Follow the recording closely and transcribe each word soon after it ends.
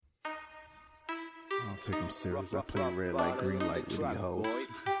take them serious. I play red light, green light with these hoes.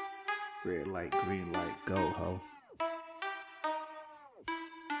 Red light, green light, go, ho.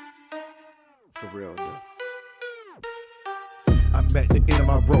 For real, though. I'm at the end of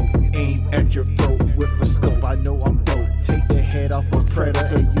my rope, aim at your throat with a scope. I know I'm dope. Take the head off a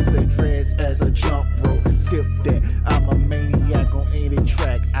predator, use the dreads as a jump rope. Skip that, I'm a maniac on any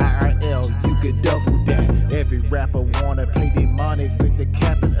track. IRL, you can double that. Every rapper wanna play demonic with the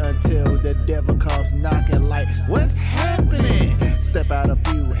captain until the devil comes knocking like, what's happening? Step out a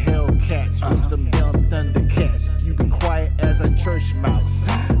few Hellcats with some young Thundercats. You be quiet as a church mouse.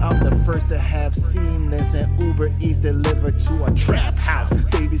 I'm the first to have seamless and Uber Eats delivered to a trap house.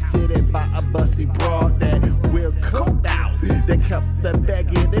 Babysitted by a busty broad that wear coat out. They kept the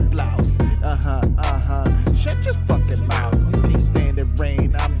bag in their blouse. Shut your fucking mouth. You can't stand the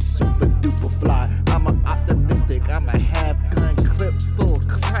rain. I'm super duper fly. I'm an optimistic. I'm a half gun clip full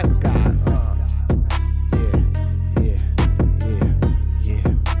clap guy.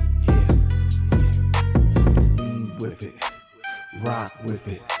 Lean with it. Rock with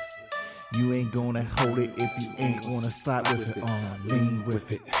it. You ain't gonna hold it if you ain't gonna slide with it. Lean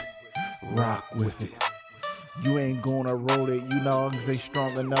with it, rock with it. You ain't gonna roll it, you know, cause they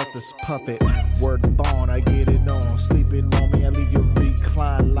strong enough to puff it. Word bond, I get it on. Sleeping on me, I leave you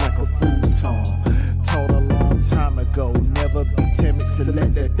recline like a futon. Told a long time ago, never be timid to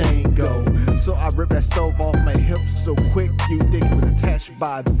let that thing go. So I ripped that stove off my hips so quick you think it was attached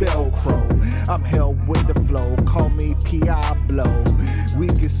by Velcro. I'm hell with the flow, call me Piablo. We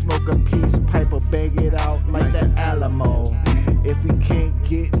can smoke a peace pipe or bang it out like the Alamo. If we can't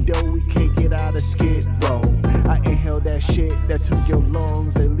get dough, we can't get out of Skid Row. I inhale that shit that took your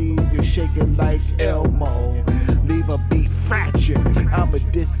lungs and leave you shaking like Elmo. Leave a beat fractured. I'm a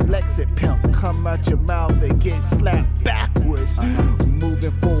dyslexic pimp. Come out your mouth and get slapped backwards.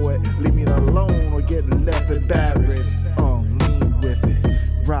 Moving forward, leave me alone or get left embarrassed. Lean with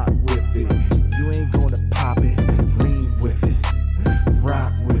it, rock with it. You ain't gonna pop it. Lean with it,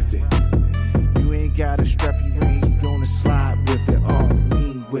 rock with it. You ain't got a strap, you ain't gonna slide with it.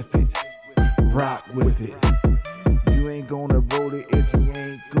 Lean with it, rock with it. You ain't gonna roll it if you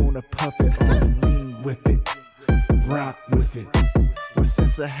ain't gonna puff it. Lean with it, rock with it. But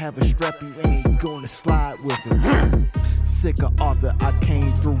since I have a strap, you ain't gonna slide with it. Sick of Arthur, I came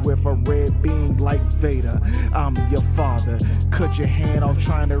through with a red beam like Vader. I'm your father. Cut your hand off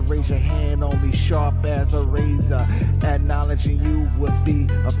trying to raise your hand on me sharp as a razor. Acknowledging you would be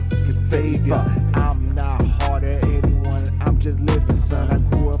a fucking favor. I'm not hard at anyone, I'm just living, son. I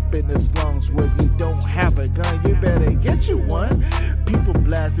grew up in the slums where you don't have a gun, you better get you one. People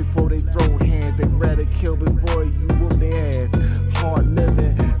blast before they throw hands, they rather kill before you whoop their ass. Hard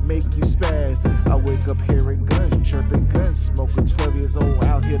living, make you spaz. I wake up hearing guns chirping, guns smoking. 12 years old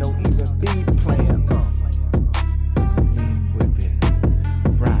out here don't even be playing. Lean with it,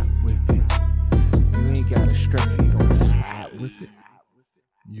 rock with it. You ain't got a strap, you gonna slide with it.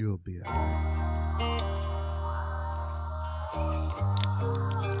 You'll be alright.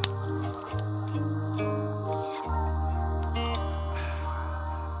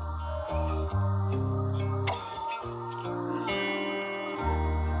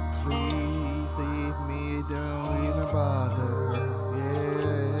 Please leave me, don't even bother,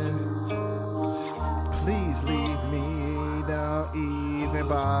 yeah. Please leave me, don't even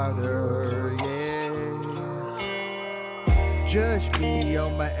bother, yeah. Judge me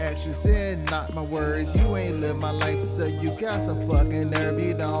on my actions and not my words. You ain't live my life, so you got some fucking nerve.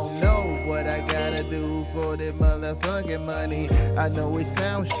 You don't know what I gotta do for that motherfucking money. I know it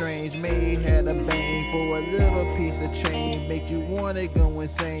sounds strange, may had a bang for a little piece of change. Make you wanna go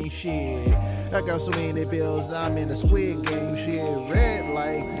insane, shit. I got so many bills, I'm in the Squid Game, shit. Red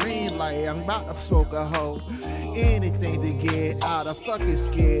light, green light, I'm about to smoke a hoe. Anything to get out of fucking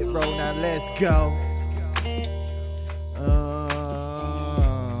Skid Row, now let's go.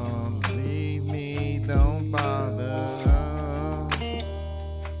 Leave me, don't bother.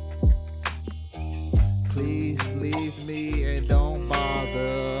 Please leave me and don't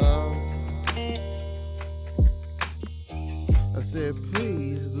bother. I said,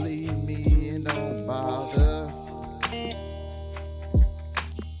 please leave me and don't bother.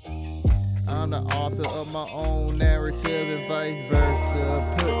 I'm the author of my own narrative and vice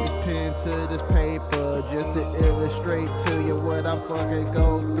versa. Put this pen to this paper just to illustrate to you what I fucking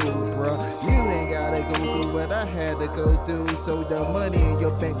go through, bro. You ain't gotta go through what I had to go through. So the money in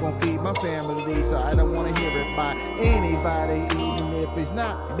your bank won't feed my family. So I don't wanna hear it by anybody, even if it's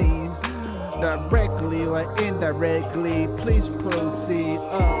not me. Directly or indirectly, please proceed.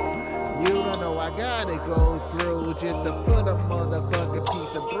 You don't know I gotta go through just to put a motherfucking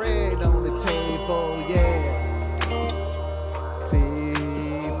piece of bread on the the table, yeah.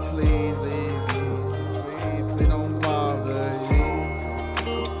 Please leave me. Please don't bother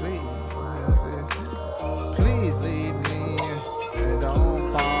me. Please leave me and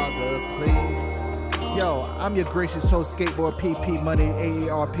don't bother, please. Yo, I'm your gracious host, Skateboard PP, Money,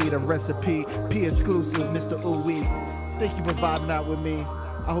 AARP, the recipe, P exclusive, Mr. Ooey. Thank you for vibing out with me.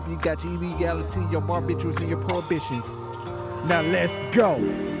 I hope you got your illegality, your barbiturals, and your prohibitions. Now let's go.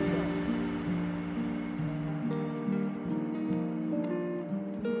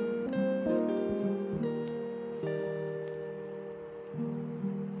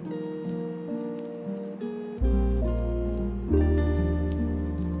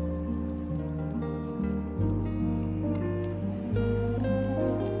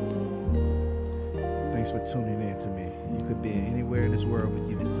 Thanks for tuning in to me. You could be anywhere in this world, but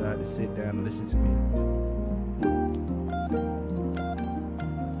you decide to sit down and listen to me.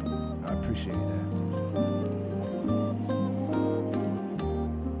 I appreciate that.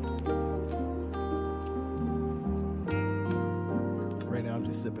 Right now, I'm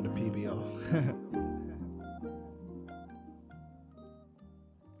just sipping a PBO.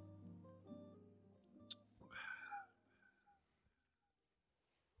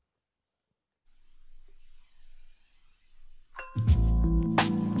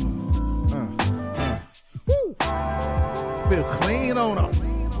 Feel clean on them.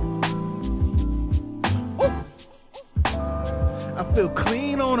 Ooh. I feel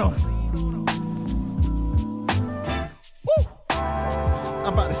clean on them. Ooh.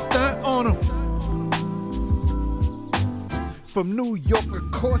 I'm about to stunt on them. From New York,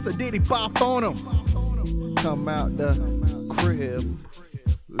 of course, I did bop on them. Come out the crib,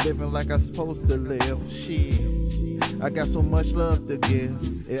 living like I'm supposed to live. Shit, I got so much love to give.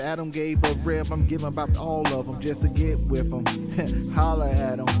 If Adam gave a rib, I'm giving about all of them just to get with them. Holler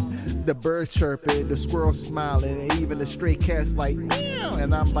at them. The birds chirping, the squirrels smiling, and even the stray cats like, meow.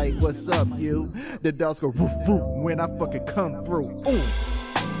 And I'm like, what's up, you? The dogs go woof woof when I fucking come through. Ooh.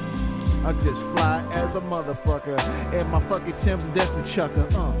 I'm just fly as a motherfucker, and my fucking Tim's definitely chucker.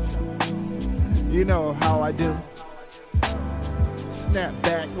 You know how I do. Snap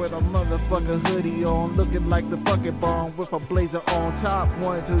back with a motherfucker hoodie on, looking like the fucking bomb with a blazer on top.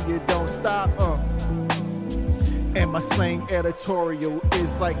 One till you don't stop. And my slang editorial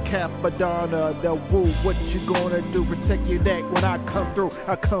is like Capadonna, the woo. What you gonna do? Protect your neck when I come through.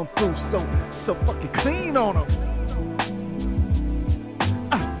 I come through so fucking clean on them.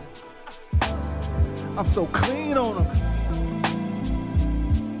 I'm so clean on them.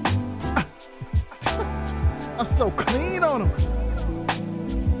 I'm so clean on them.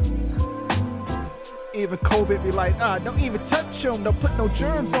 Even COVID be like, don't even touch him, don't put no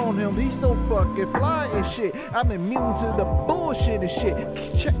germs on him. He's so fucking fly and shit. I'm immune to the bullshit and shit.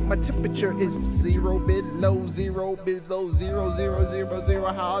 Check my temperature, it's 0 below 0 below 0 0 0 0.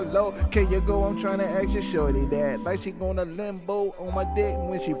 How low can you go? I'm trying to ask your shorty that. Like she gonna limbo on my dick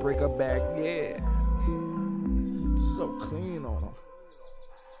when she break her back, yeah. So clean on him.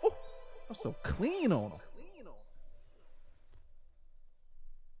 Ooh, I'm so clean on him.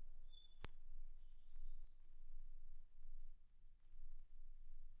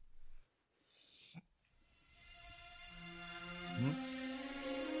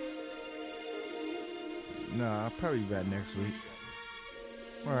 Nah, I'll probably be back next week.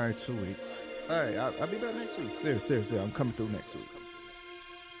 Alright, 2 weeks. Alright, I'll be back next week. Seriously, I'm coming through next week.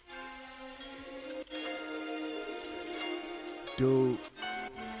 Dude,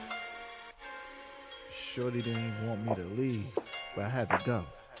 shorty didn't even want me to leave, but I had to go.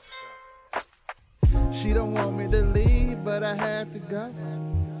 She don't want me to leave, but I have to go.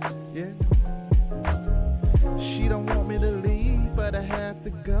 Yeah. She don't want me to leave, but I have to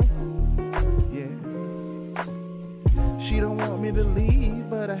go. Yeah. She don't want me to leave,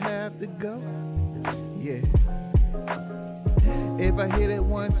 but I have to go. Yeah. If I hit it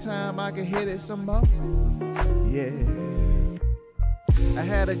one time, I can hit it some more. Yeah. I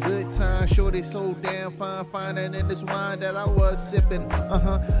had a good time, shorty so damn fine, finer than this wine that I was sipping.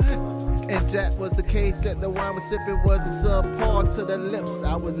 And that was the case, that the wine was sipping was a subpar to the lips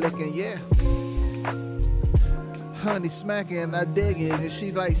I was licking, yeah. Honey smacking, I dig it, and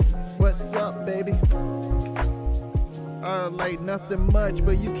she's like, what's up, baby? Like nothing much,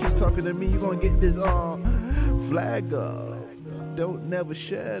 but you keep talking to me, you gonna get this flag up. Don't never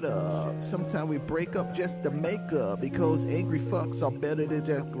shut up. Sometimes we break up just to make up, because angry fucks are better than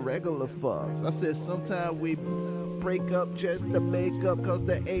just regular fucks. I said sometimes we break up just to make up, cause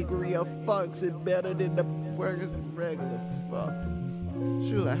the angrier fucks is better than the regular fuck.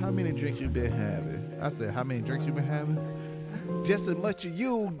 She was like, how many drinks you been having? I said, how many drinks you been having? just as much as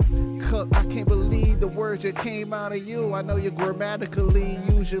you. I can't believe the words that came out of you. I know you're grammatically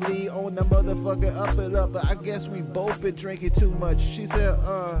usually on the motherfucking up and up, but I guess we both been drinking too much. She said,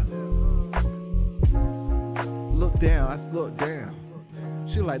 look down. I looked down.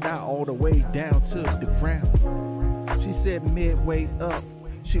 She like, not all the way down to the ground. She said midway up.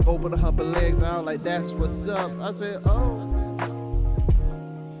 She opened her legs out like, that's what's up. I said, oh.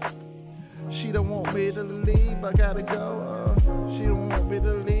 She don't want me to leave, I gotta go. She don't want me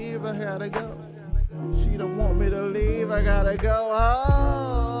to leave, I gotta go. She don't want me to leave, I gotta go.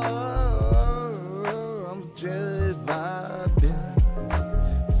 Oh, I'm just vibing,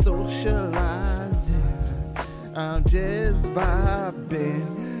 socializing. I'm just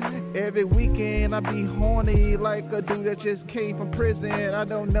vibing. Every weekend I be horny like a dude that just came from prison. I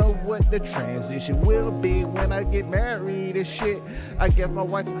don't know what the transition will be when I get married and shit. I guess my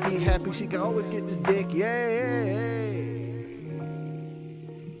wife will be happy. She can always get this dick. Yay!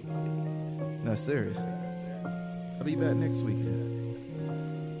 No, serious. I'll be back next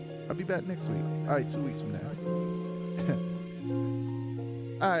weekend. I'll be back next week. All right, 2 weeks from now.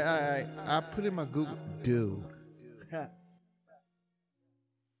 All right. I put in my Google. Dude.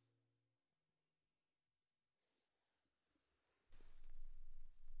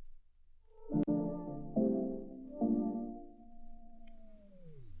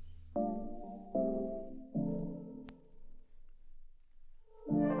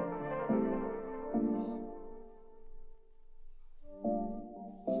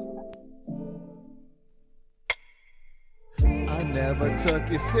 I never took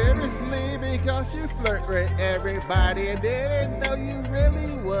you seriously because you flirt with everybody and didn't know you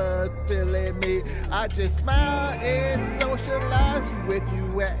really was feeling me. I just smiled and socialized with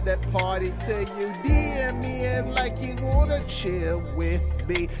you at the party till you DM me and like you wanna chill with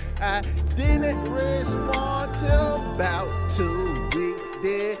me. I didn't respond till about 2 weeks.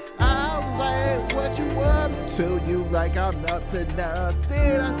 Then I was like, what you up to? You like I'm up to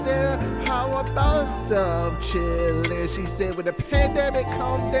nothing. I said, how about some chillin'? She said, when the pandemic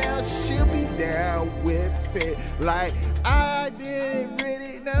calm down, she'll be down with it. Like, I didn't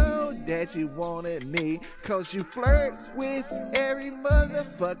really know that you wanted me, cause you flirt with every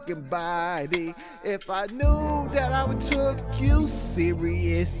motherfucking body. If I knew that I would took you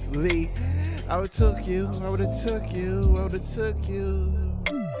seriously, I would've took you.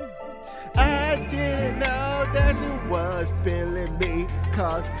 I didn't know that you was feeling me,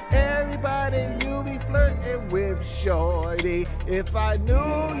 cause everybody you be flirting with, shorty. If I knew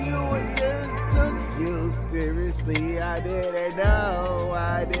you were serious, took you seriously. I didn't know.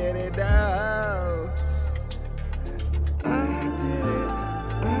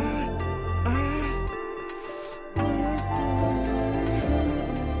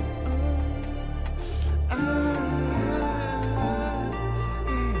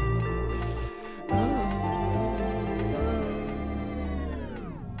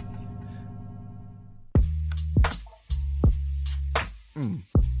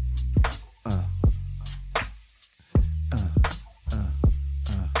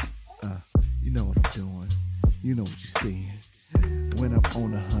 You know what I'm doing. You know what you're seeing. When I'm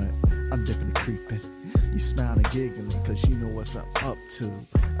on the hunt, I'm definitely creeping. You smiling, giggling, cause you know what I'm up to.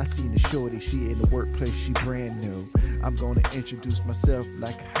 I seen the shorty, she in the workplace, she brand new. I'm gonna introduce myself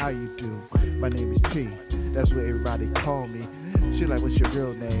like how you do. My name is P, that's what everybody call me. She like, what's your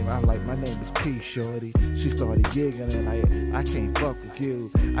real name? I'm like, my name is P, shorty. She started giggling like, I can't fuck with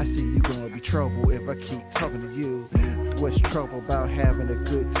you. I see you gonna be trouble if I keep talking to you. What's trouble about having a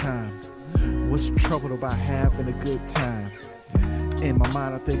good time? What's trouble about having a good time? In my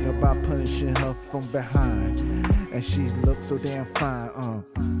mind, I think about punishing her from behind. And she looks so damn fine,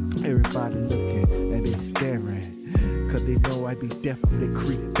 Everybody looking and they staring, cause they know I be definitely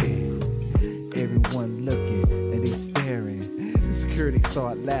creeping. Everyone looking and they staring. The security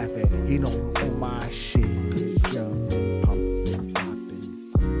start laughing, he know on my shit. Jumping, pumping, popping.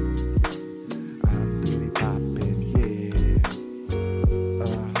 I'm really popping, yeah.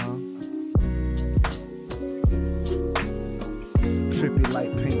 Trippy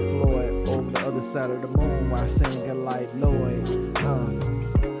like Pink Floyd over the other side of the moon while singing like Lloyd.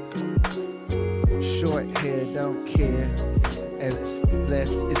 Short hair, don't care. Unless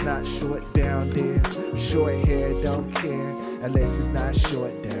it's not short down there. Short hair, don't care. Unless it's not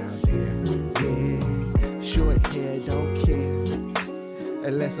short down there. Yeah, short hair, don't care.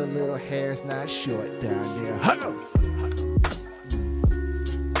 Unless a little hair's not short down there. Huggle!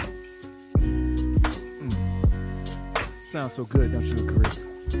 Sounds so good, don't you agree?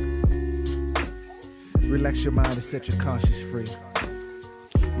 Relax your mind and set your conscience free.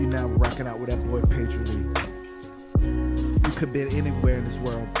 You're now rocking out with that boy Pedro Lee. You Could be anywhere in this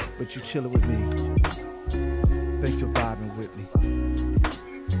world, but you chilling with me. Thanks for vibing with me.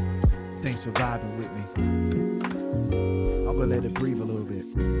 Thanks for vibing with me. I'm gonna let it breathe a little bit.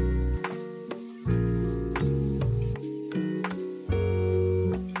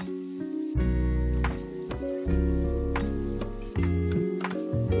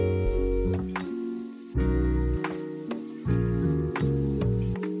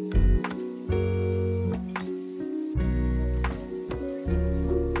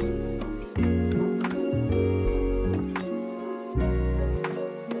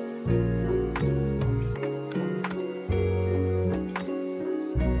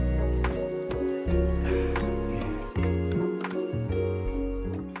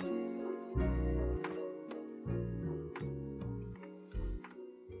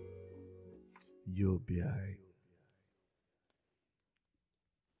 You'll be alright.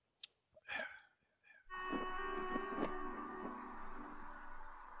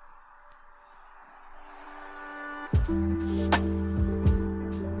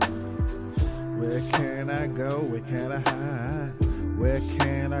 Where can I go? Where can I hide? Where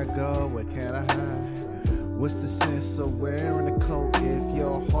can I go? Where can I hide? What's the sense of wearing a coat if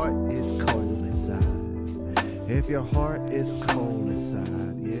your heart is cold inside? If your heart is cold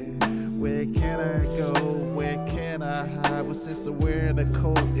inside, yeah. Where can I go? Where can I hide? What's the sense of wearing a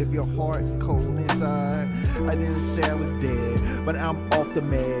coat if your heart cold inside? I didn't say I was dead, but I'm off the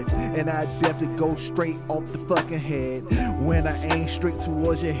meds, and I definitely go straight off the fucking head. When I aim straight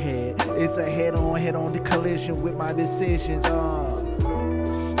towards your head, it's a head-on collision with my decisions.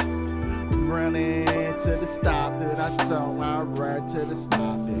 Running to the stop, and I don't. I ride to the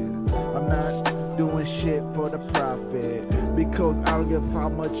stop. I'm not doing shit for the profit, because I don't give how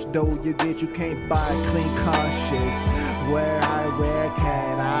much dough you get. You can't buy a clean conscience. Where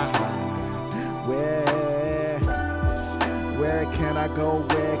can I hide? Where can I go?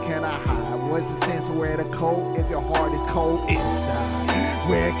 Where can I hide? What's the sense of wearing a coat if your heart is cold inside?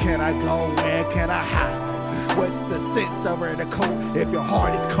 Where can I go? Where can I hide? What's the sense of wearing a coat if your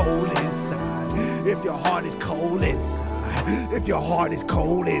heart is cold inside? If your heart is cold inside. If your heart is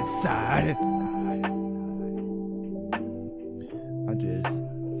cold inside. I'm just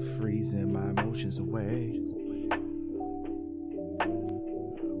freezing my emotions away.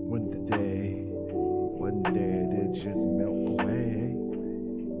 One day they just melt away.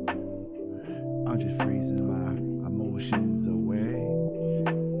 I'm just freezing my emotions away.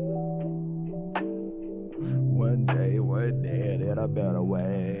 One day they'll melt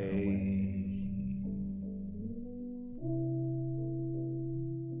away.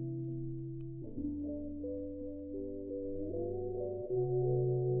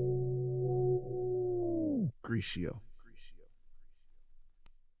 Grishio.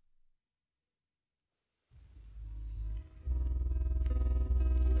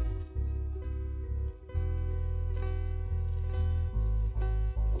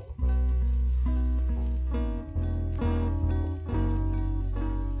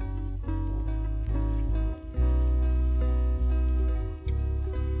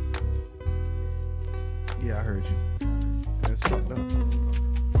 Yeah, I heard you. That's fucked up.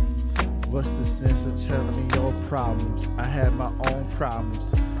 What's the sense of telling me your problems? I have my own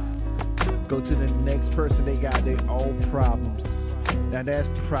problems. Go to the next person, they got their own problems. Now that's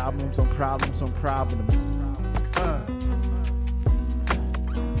problems on problems on problems.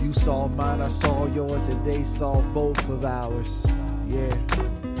 You saw mine, I saw yours, and they saw both of ours. Yeah.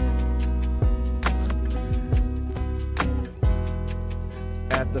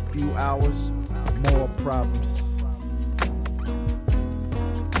 After a few hours, more problems.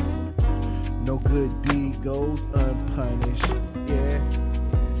 No good deed goes unpunished, yeah.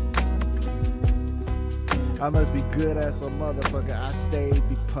 I must be good as a motherfucker, I stay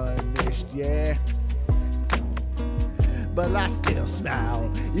be punished, yeah. But I still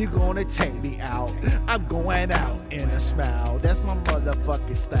smile, you gonna take me out. I'm going out in a smile, that's my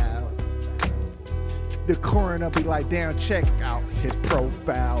motherfucking style. The coroner be like, damn, check out his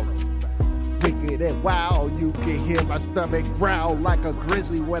profile. Wicked and wild, you can hear my stomach growl like a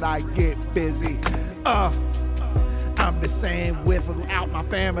grizzly when I get busy. I'm the same without my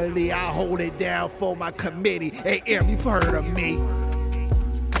family. I hold it down for my committee. AM, you've heard of me.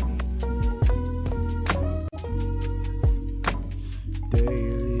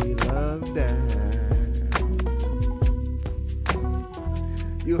 Daily love that.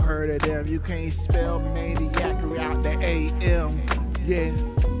 You heard of them. You can't spell maniac without the AM. Yeah.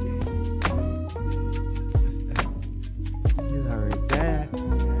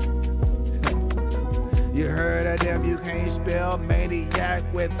 You heard of them, you can't spell maniac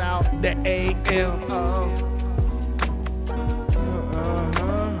without the AM.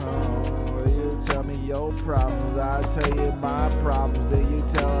 your problems, I tell you my problems, then you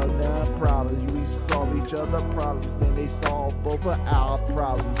tell them their problems. We solve each other's problems, then they solve both of our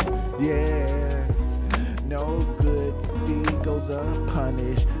problems. Yeah, no good deed goes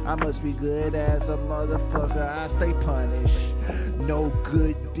unpunished. I must be good as a motherfucker, I stay punished. No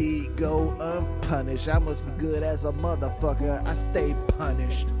good deed go unpunished. I must be good as a motherfucker, I stay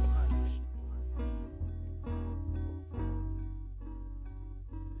punished.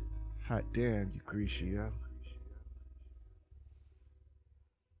 Hot damn, you greasy up.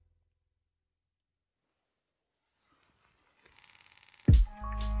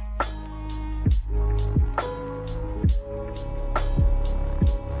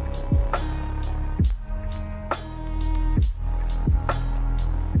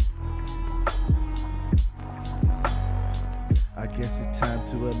 I guess it's time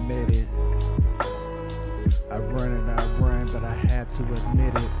to admit it. I run and I run, but I have to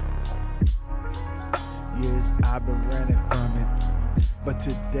admit it. Years I've been running from it, but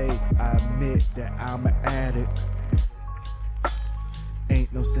today I admit that I'm an addict.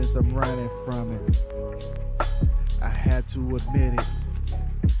 Ain't no sense I'm running from it. I had to admit it.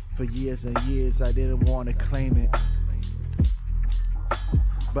 For years and years I didn't want to claim it,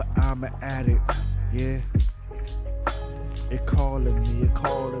 but I'm an addict, yeah. It calling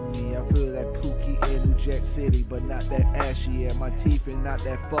me. I feel that Pookie in New Jack City, but not that ashy, and my teeth ain't not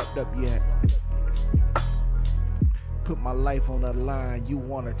that fucked up yet. Put my life on the line, you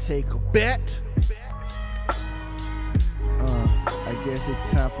wanna take a bet? I guess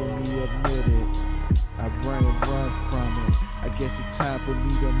it's time for me to admit it. I run and run from it. I guess it's time for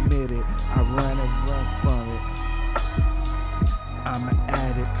me to admit it. I run and run from it. I'm an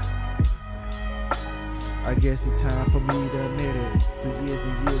addict. I guess it's time for me to admit it. For years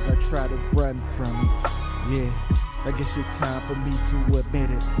and years I try to run from it. Yeah, I guess it's time for me to admit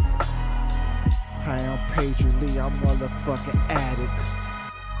it. Hi, I'm Pedro Lee, I'm a motherfucking addict.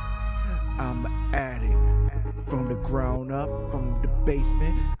 I'm an addict. From the ground up, from the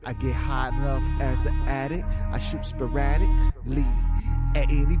basement, I get hot enough as an addict. I shoot sporadically at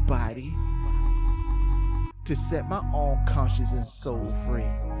anybody to set my own conscience and soul free.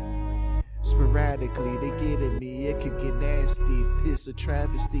 Sporadically, they get at me, it could get nasty. It's a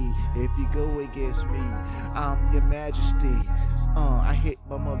travesty if you go against me. I'm your majesty. I hit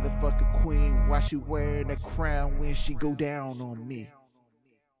my motherfucking queen while she wearing a crown when she go down on me.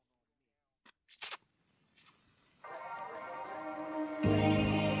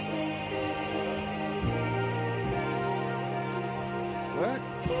 What?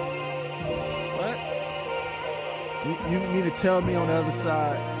 You mean to tell me on the other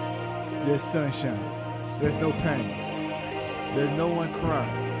side there's sunshine, there's no pain, there's no one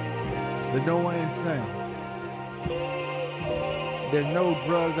crying, there's no one insane, there's no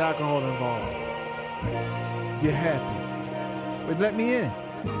drugs, alcohol involved. You're happy, but let me in.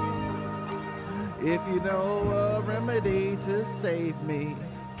 If you know a remedy to save me,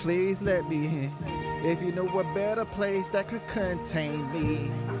 please let me in. If you know a better place that could contain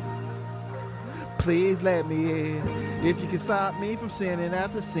me, please let me in. If you can stop me from sinning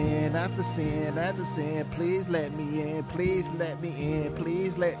after sin, after sin, after sin, please let me in, please let me in,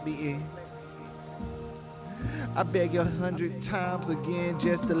 please let me in. I beg you 100 times again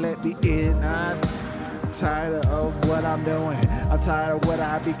just to let me in. I'm tired of what I'm doing. I'm tired of what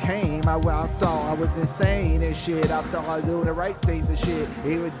I became. I thought I was insane and shit. I thought I was doing the right things and shit.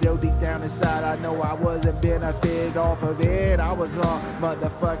 Even though deep down inside I know I wasn't benefited off of it. I was a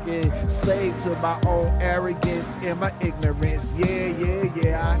motherfucking slave to my own arrogance and my ignorance.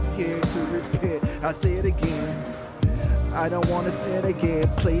 Yeah, I'm here to repent. I say it again. I don't want to sin again.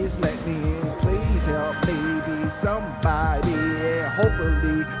 Please let me in. Please help me be somebody. Yeah,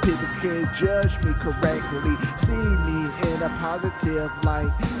 hopefully people can judge me correctly. See me in a positive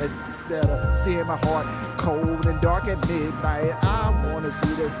light instead of seeing my heart cold and dark at midnight. I want to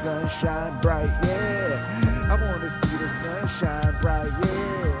see the sun shine bright. Yeah, I want to see the sun shine bright.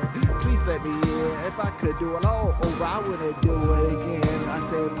 Yeah, please let me in. If I could do it all over, I wouldn't do it again. I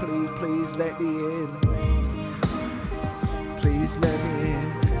said, please let me in. Please let me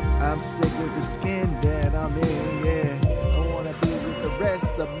in. I'm sick of the skin that I'm in, yeah. I wanna be with the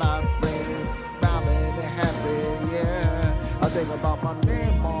rest of my friends, smiling and happy, yeah. I think about my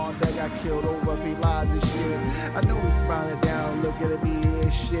man, mom, that got killed over if he lies and shit. I know he's smiling down, looking at me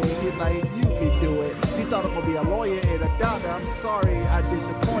and shit. He's like, you can do it. He thought I'm gonna be a lawyer and a doctor. I'm sorry I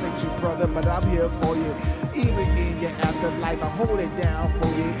disappointed you, brother, but I'm here for you. Even in your afterlife, I'm holding down for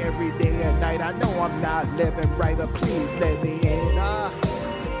you every day and night. I know I'm not living right, but please let me in.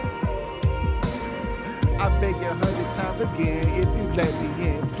 I beg you 100 times again, if you let me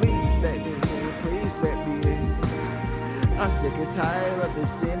in, please let me in, please please let me in. I'm sick and tired of the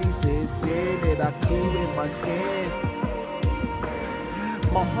sin. He said that I cool in my skin.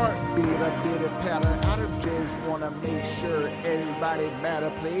 My heart beat a bit of pattern. I just wanna make sure everybody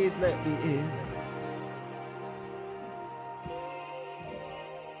matter. Please let me in.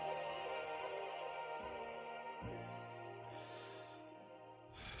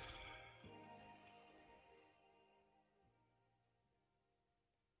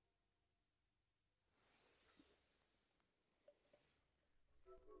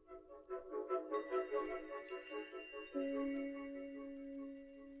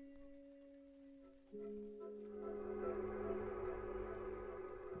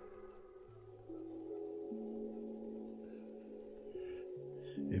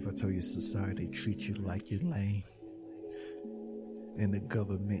 If I tell you society treats you like you're lame, and the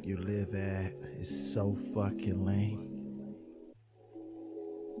government you live at is so fucking lame.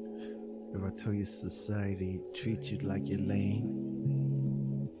 If I tell you society treats you like you're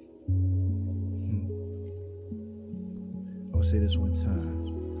lame, I'll say this one time.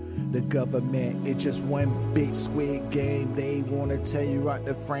 The government, it's just one big squid game. They wanna tell you out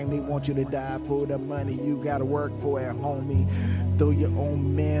the frame, they want you to die for the money you gotta work for at homie. Throw your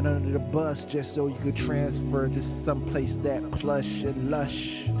own man under the bus just so you could transfer to someplace that plush and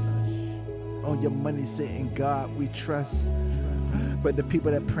lush. On your money sitting God we trust. But the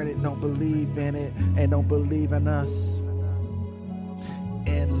people that print it don't believe in it and don't believe in us.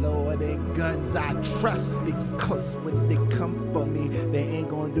 And Lord, and guns I trust, because when they come for me, they ain't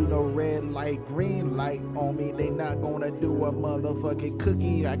gonna do no red light, green light on me. They not gonna do a motherfucking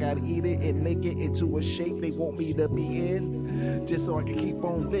cookie. I gotta eat it and make it into a shape they want me to be in, just so I can keep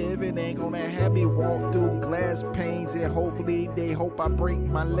on living. They ain't gonna have me walk through glass panes, and hopefully they hope I break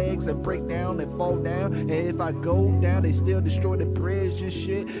my legs and break down and fall down. And if I go down, they still destroy the bridge and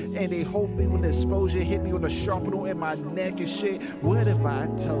shit. And they hope me when the explosion hit me with a sharpener in my neck and shit. What if I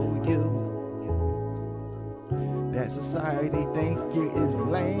told you that society think you is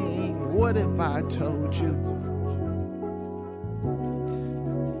lame? What if I told you?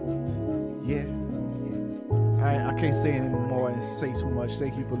 Yeah, I can't say anymore and say too much.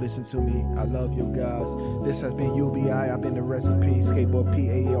 Thank you for listening to me. I love you guys. This has been UBI. I've been the Recipe Skateboard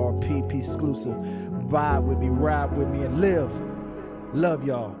PARP exclusive. Vibe with me, ride with me, and live. Love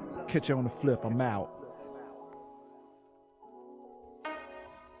y'all. Catch you on the flip. I'm out.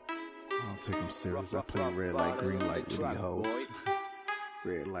 Take them serious. I play red light, green light with these hoes.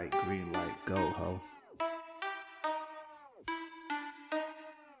 Red light, green light, go ho.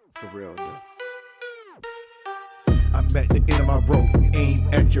 For real though. I'm at the end of my rope, aim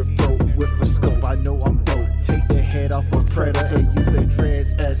at your throat with a scope. I know I'm dope. Take the head off a predator, use the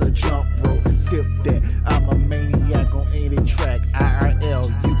dreads as a jump rope. Skip that, I'm a maniac on any track. IRL,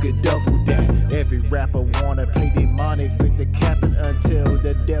 you can double that. Every rapper wanna play demonic with the captain until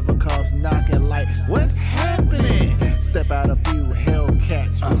the devil comes knocking like, what's happening? Step out a few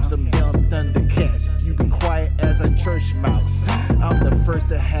Hellcats with some young Thundercats. You be quiet as a church mouse. I'm the first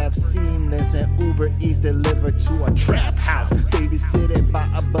to have Seamless and Uber Eats delivered to a trap house. Babysitted by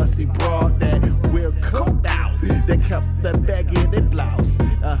a busty broad that we're cooked out. They kept the bag in their blouse.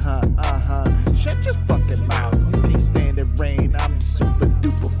 Shut your fucking mouth. You can't stand the rain. I'm super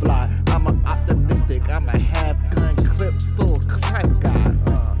duper fly. I'm an optimistic. I'm a half gun clip full type guy.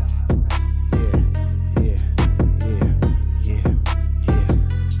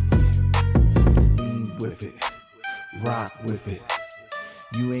 Lean with it. Rock with it.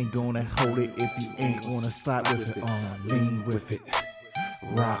 You ain't gonna hold it if you ain't gonna slide with it. Lean with it,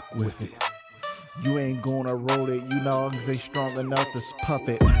 rock with it. You ain't gonna roll it, you know, cause they strong enough to puff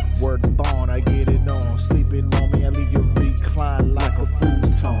it. Word bond, I get it on. Sleeping on me, I leave you recline like a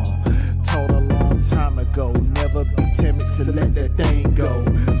futon. Told a long time ago, never be timid to let that thing go.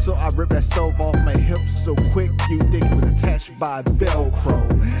 So I ripped that stove off my hips so quick you think it was attached by Velcro.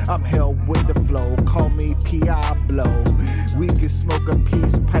 I'm hell with the flow, call me Piablo. We can smoke a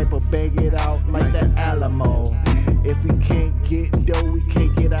peace pipe or bang it out like the Alamo. If we can't get dough, we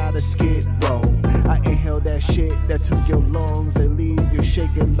can't get out of Skid Row. I inhale that shit that took your lungs and leave you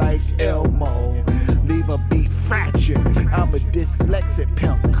shaking like Elmo. Leave a beat fractured. I'm a dyslexic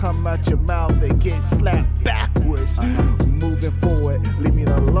pimp. Come out your mouth and get slapped backwards. Moving forward, leave me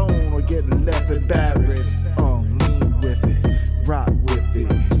alone or get left embarrassed. Lean with it, rock with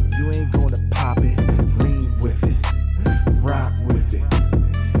it. You ain't gonna pop it. Lean with it, rock with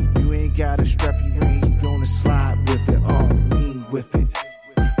it. You ain't got a strap, you ain't gonna slide with it. Lean with it,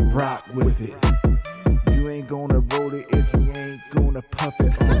 rock with it. You ain't gonna roll it if you ain't gonna puff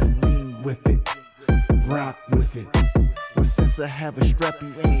it. Lean with it, rock with it. What sense to have a strap,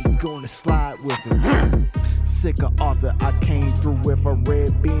 you ain't gonna slide with it. Sick of Arthur, I came through with a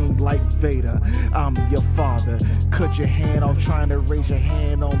red beam like Vader. I'm your father. Cut your hand off trying to raise your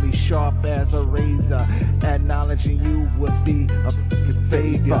hand on me, sharp as a razor. Acknowledging you would be a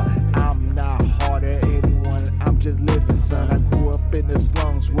favor. I'm not hard at anyone, I'm just living, son. I grew up in the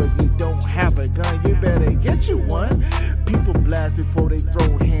slums where you don't have a gun, you better get you one. People blast before they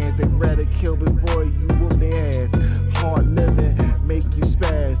throw hands, they rather kill before you whoop their ass. Hard living, make you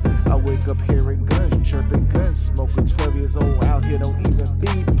spaz. I wake up here